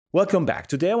Welcome back.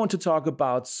 Today I want to talk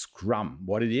about Scrum,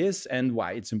 what it is and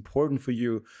why it's important for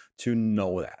you to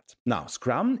know that. Now,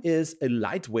 Scrum is a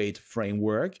lightweight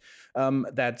framework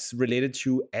that's related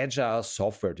to agile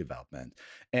software development.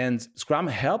 And Scrum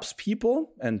helps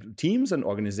people and teams and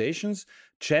organizations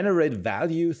generate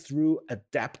value through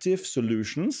adaptive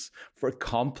solutions for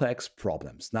complex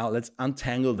problems. Now, let's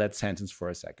untangle that sentence for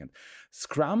a second.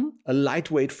 Scrum, a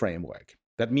lightweight framework.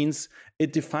 That means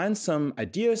it defines some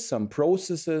ideas, some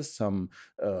processes, some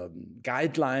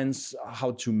guidelines,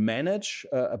 how to manage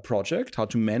a project, how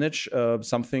to manage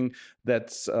something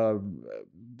that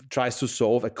tries to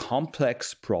solve a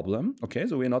complex problem. Okay,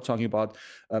 so we're not talking about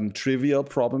trivial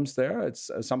problems there. It's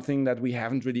something that we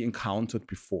haven't really encountered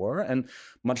before. And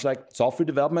much like software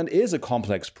development is a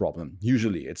complex problem,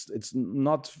 usually. It's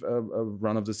not a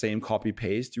run of the same copy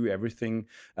paste, do everything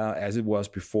as it was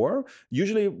before.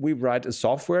 Usually we write a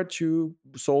software to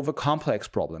solve a complex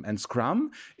problem. And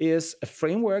Scrum is a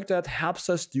framework that helps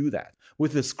us do that.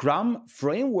 With the Scrum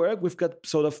framework, we've got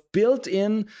sort of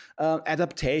built-in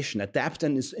adaptation. Adapt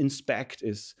and inspect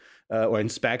or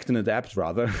inspect and adapt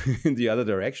rather in the other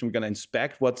direction. We're going to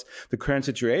inspect what the current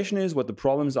situation is, what the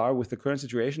problems are with the current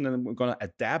situation, and then we're going to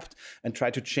adapt and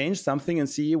try to change something and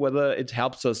see whether it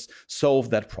helps us solve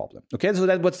that problem. Okay, so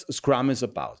that's what Scrum is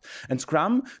about. And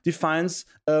Scrum defines,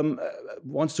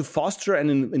 wants to foster an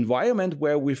environment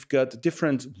where we've got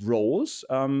different roles,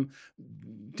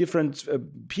 different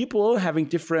people having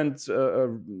different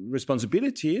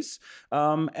responsibilities,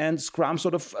 and Scrum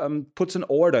sort of gets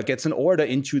an order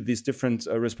into these different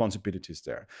responsibilities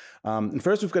there. And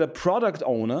first, we've got a product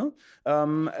owner,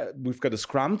 we've got a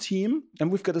Scrum team,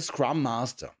 and we've got a Scrum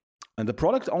master. And the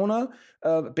product owner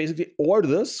basically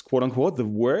orders, quote unquote, the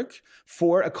work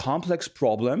for a complex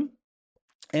problem.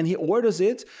 And he orders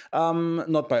it,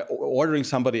 not by ordering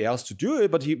somebody else to do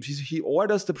it, but he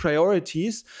orders the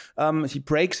priorities. He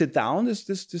breaks it down,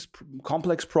 this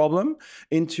complex problem,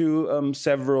 into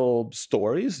several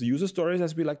stories, user stories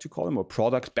as we like to call them, or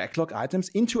product backlog items,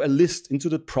 into a list, into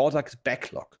the product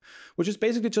backlog, which is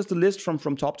basically just a list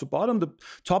from top to bottom. The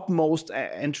topmost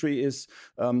entry is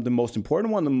the most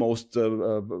important one, the most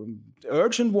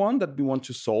urgent one that we want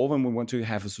to solve, and we want to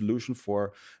have a solution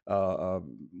for,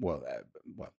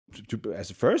 as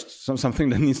a first, something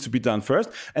that needs to be done first.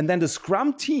 And then the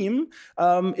Scrum team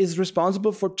is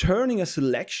responsible for turning a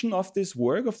selection of this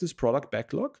work, of this product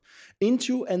backlog,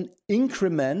 into an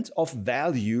increment of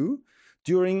value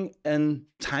during a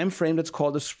time frame that's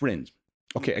called a sprint.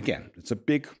 Okay, again, it's a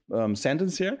big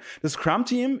sentence here. The Scrum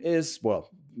team is,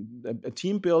 a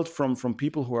team built from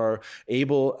people who are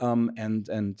able and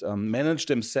manage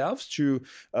themselves to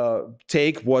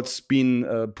take what's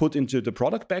been put into the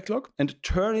product backlog and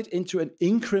turn it into an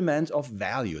increment of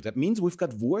value. That means we've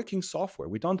got working software.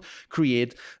 We don't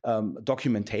create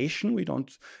documentation. We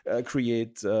don't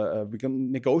we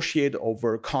can negotiate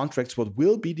over contracts what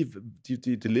will be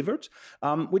delivered.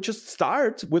 We just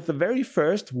start with the very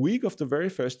first week of the very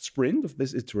first sprint of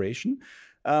this iteration.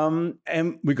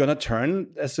 And we're going to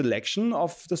turn a selection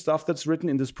of the stuff that's written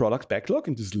in this product backlog,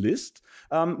 in this list,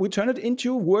 we turn it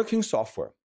into working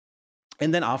software.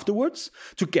 And then afterwards,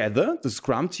 together, the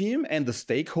Scrum team and the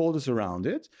stakeholders around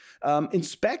it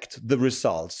inspect the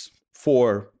results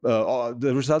for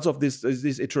the results of this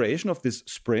iteration, of this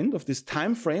sprint, of this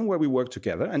time frame where we work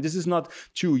together. And this is not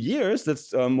 2 years,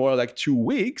 that's more like 2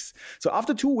 weeks. So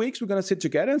after 2 weeks, we're going to sit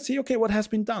together and see, okay, what has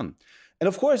been done? And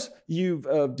of course, you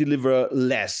deliver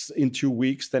less in 2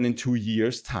 weeks than in 2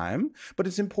 years' time. But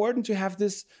it's important to have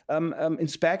this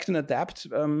inspect and adapt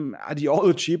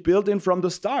ideology built in from the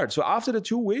start. So after the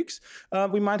 2 weeks,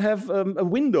 we might have a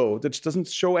window that doesn't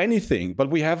show anything,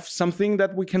 but we have something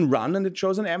that we can run and it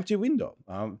shows an empty window.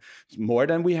 More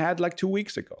than we had like 2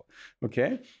 weeks ago.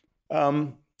 Okay.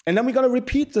 And then we're going to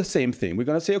repeat the same thing. We're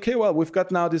going to say, okay, well, we've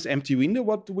got now this empty window.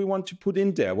 What do we want to put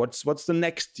in there? What's the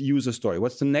next user story?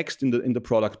 What's the next in the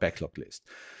product backlog list?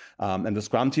 And the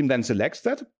Scrum team then selects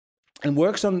that and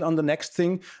works on the next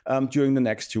thing during the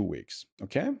next 2 weeks.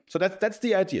 Okay, so that's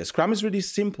the idea. Scrum is really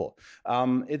simple.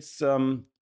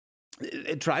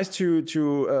 It tries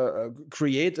to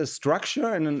create a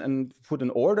structure and put an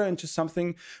order into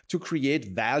something to create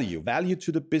value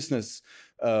to the business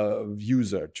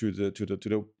user, to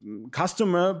the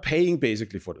customer paying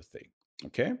basically for the thing.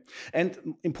 Okay, and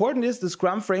important is the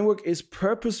Scrum framework is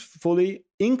purposefully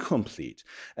incomplete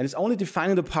and it's only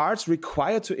defining the parts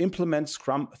required to implement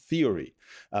Scrum theory.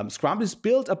 Scrum is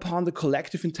built upon the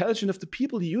collective intelligence of the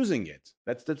people using it.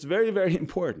 That's very, very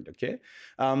important, okay?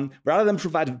 Rather than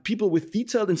provide people with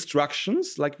detailed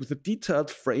instructions, like with a detailed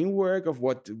framework of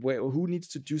who needs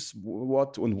to do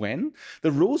what and when,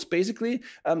 the rules basically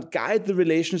guide the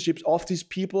relationships of these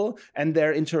people and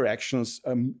their interactions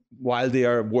while they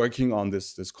are working on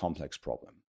this complex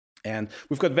problem. And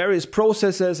we've got various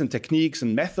processes and techniques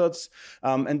and methods,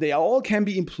 and they all can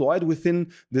be employed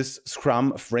within this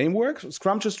Scrum framework.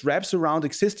 Scrum just wraps around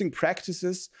existing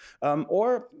practices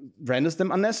or renders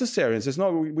them unnecessary and says,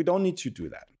 no, we don't need to do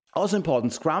that. Also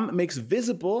important, Scrum makes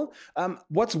visible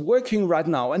what's working right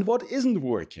now and what isn't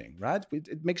working, right?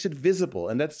 It makes it visible,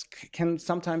 and that can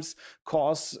sometimes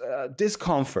cause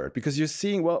discomfort because you're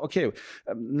seeing, well, okay,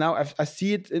 now I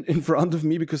see it in front of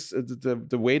me because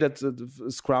the way that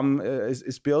Scrum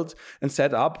is built and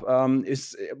set up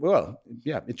is, well,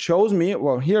 yeah, it shows me,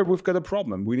 well, here we've got a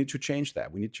problem. We need to change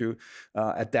that. We need to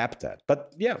adapt that.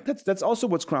 But yeah, that's also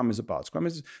what Scrum is about. Scrum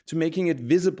is to making it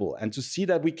visible and to see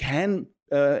that we can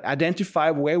identify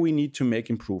where we need to make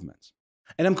improvements.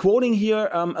 And I'm quoting here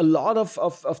a lot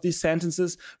of these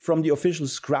sentences from the official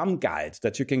Scrum guide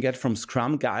that you can get from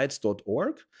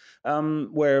scrumguides.org,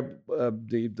 where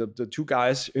the two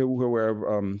guys who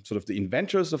were sort of the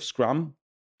inventors of Scrum,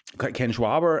 Ken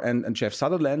Schwaber and Jeff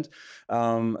Sutherland,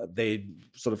 they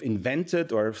sort of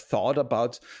invented or thought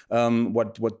about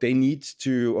what they need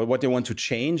to, or what they want to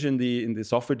change in the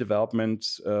software development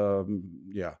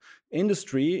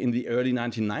industry in the early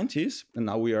 1990s. And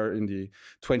now we are in the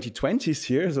 2020s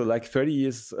here, so like 30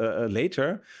 years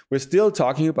later, we're still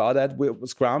talking about that with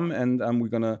Scrum, and we're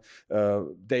gonna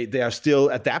they are still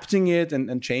adapting it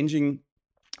and changing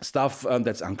stuff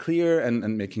that's unclear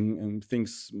and making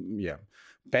things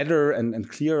better and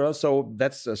clearer. So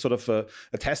that's sort of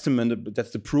a testament.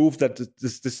 That's the proof that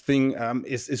this thing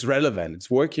is relevant. It's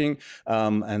working,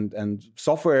 and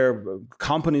software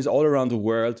companies all around the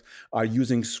world are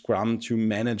using Scrum to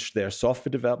manage their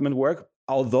software development work.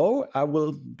 Although I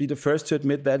will be the first to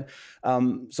admit that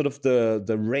sort of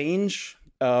the range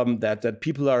that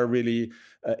people are really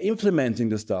implementing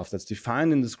the stuff that's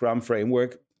defined in the Scrum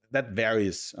framework, that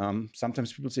varies.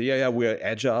 Sometimes people say, yeah, we're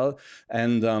agile.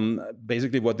 And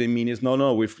basically what they mean is,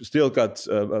 no, we've still got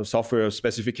software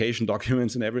specification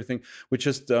documents and everything. We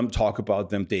just talk about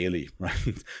them daily,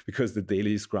 right? Because the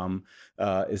daily Scrum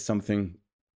is something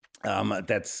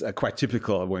that's quite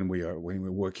typical when we're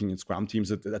working in Scrum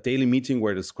teams. A daily meeting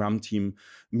where the Scrum team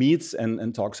meets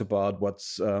and talks about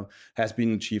what's has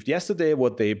been achieved yesterday,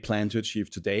 what they plan to achieve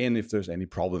today, and if there's any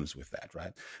problems with that,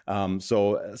 right?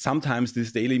 So sometimes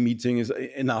this daily meeting is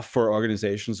enough for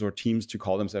organizations or teams to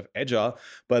call themselves agile,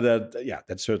 but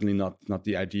that's certainly not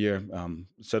the idea.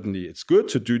 Certainly it's good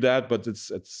to do that, but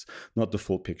it's not the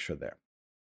full picture there.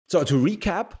 So to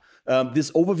recap,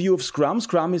 this overview of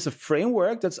Scrum is a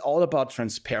framework that's all about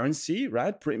transparency,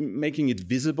 right? Making it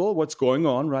visible what's going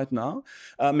on right now,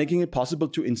 making it possible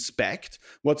to inspect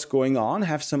what's going on,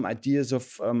 have some ideas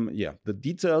of the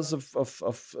details of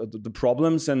the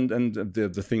problems and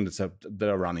the things that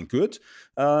are running good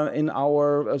in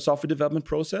our software development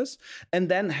process, and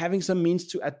then having some means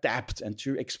to adapt and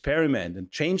to experiment and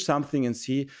change something and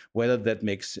see whether that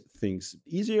makes things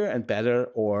easier and better,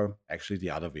 or actually the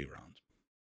other way around.